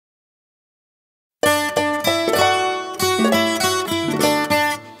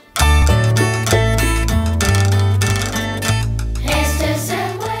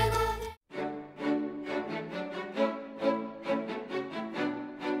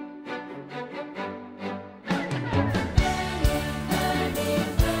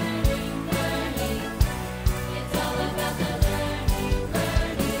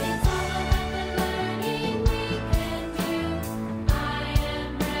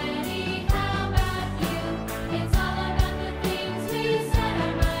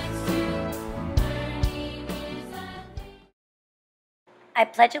I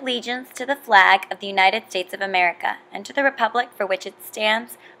pledge allegiance to the flag of the United States of America and to the republic for which it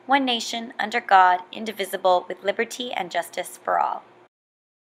stands, one nation, under God, indivisible, with liberty and justice for all.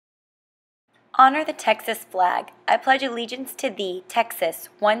 Honor the Texas flag. I pledge allegiance to thee, Texas,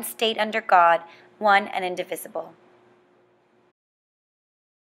 one state under God, one and indivisible.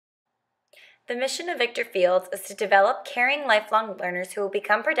 The mission of Victor Fields is to develop caring lifelong learners who will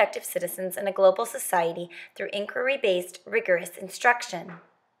become productive citizens in a global society through inquiry-based, rigorous instruction.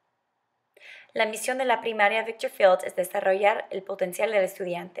 La misión de la primaria Victor Fields es desarrollar el potencial del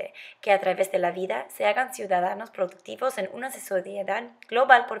estudiante, que a través de la vida se hagan ciudadanos productivos en una sociedad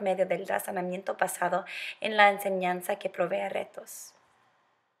global por medio del razonamiento basado en la enseñanza que provee retos.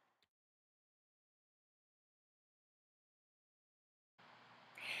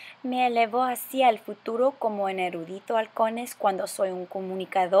 Me elevo hacia el futuro como un erudito halcones cuando soy un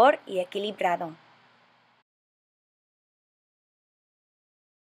comunicador y equilibrado.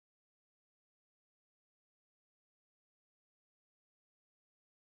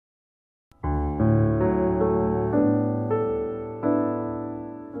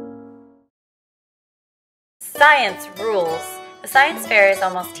 Science rules! The science fair is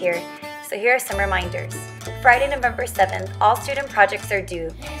almost here, so here are some reminders. Friday, November 7th, all student projects are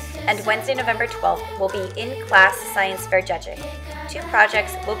due, and Wednesday, November 12th, will be in-class science fair judging. 2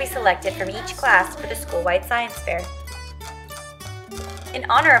 projects will be selected from each class for the school-wide science fair. In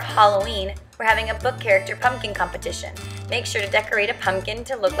honor of Halloween, we're having a book character pumpkin competition. Make sure to decorate a pumpkin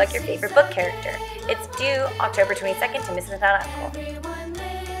to look like your favorite book character. It's due October 22nd to Mrs. Naranjo.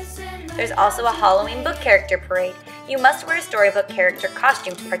 There's also a Halloween book character parade. You must wear a storybook character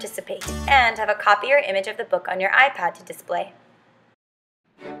costume to participate and have a copy or image of the book on your iPad to display.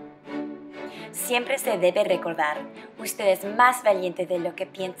 Siempre se debe recordar, usted es más valiente de lo que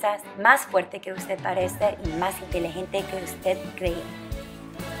piensa, más fuerte que usted parece y más inteligente que usted cree.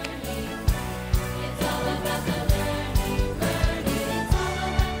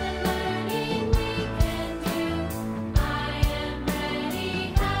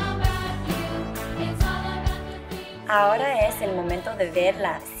 Ahora es el momento de ver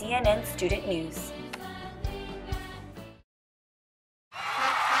la CNN Student News.